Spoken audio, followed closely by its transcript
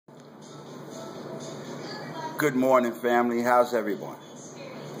Good morning, family. How's everyone?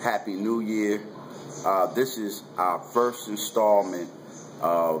 Happy New Year. This is our first installment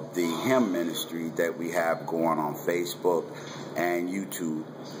of the hymn ministry that we have going on Facebook and YouTube.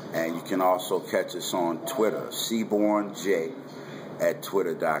 And you can also catch us on Twitter, Seaborne J at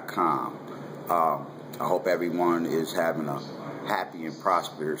twitter.com. I hope everyone is having a happy and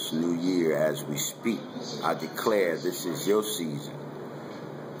prosperous new year as we speak. I declare this is your season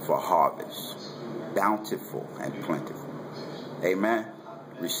for harvest, bountiful and plentiful. Amen.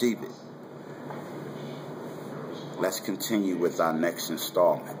 Receive it. Let's continue with our next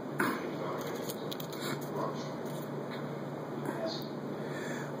installment.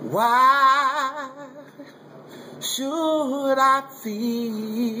 Why should I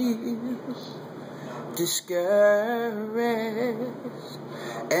feel discouraged?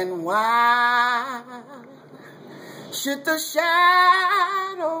 And why should the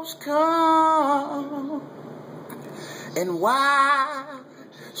shadows come? And why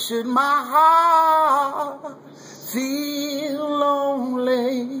should my heart feel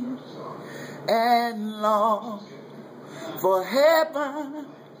lonely and long for heaven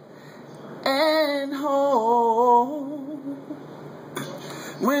and home?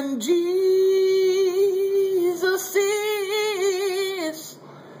 When Jesus is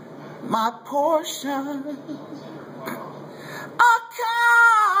my portion, a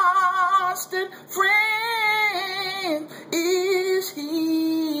constant friend is he.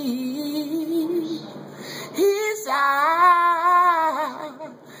 His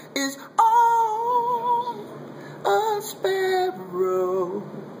eye is on a sparrow,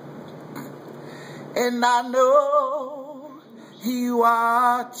 and I know he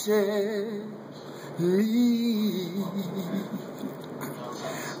watches me.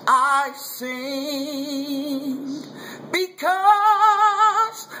 I sing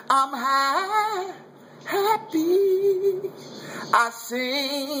because I'm happy. I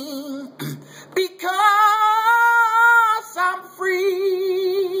sing because I'm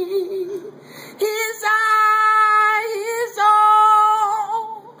free. His eye is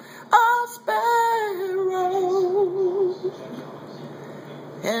on a sparrow,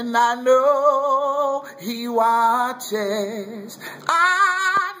 and I know he watches.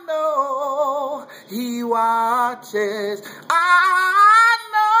 I know he watches. I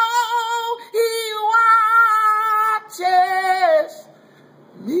know he watches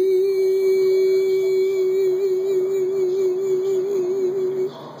me.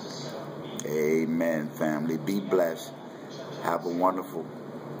 Amen, family. Be blessed. Have a wonderful,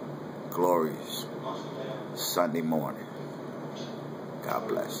 glorious Sunday morning. God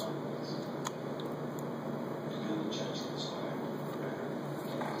bless.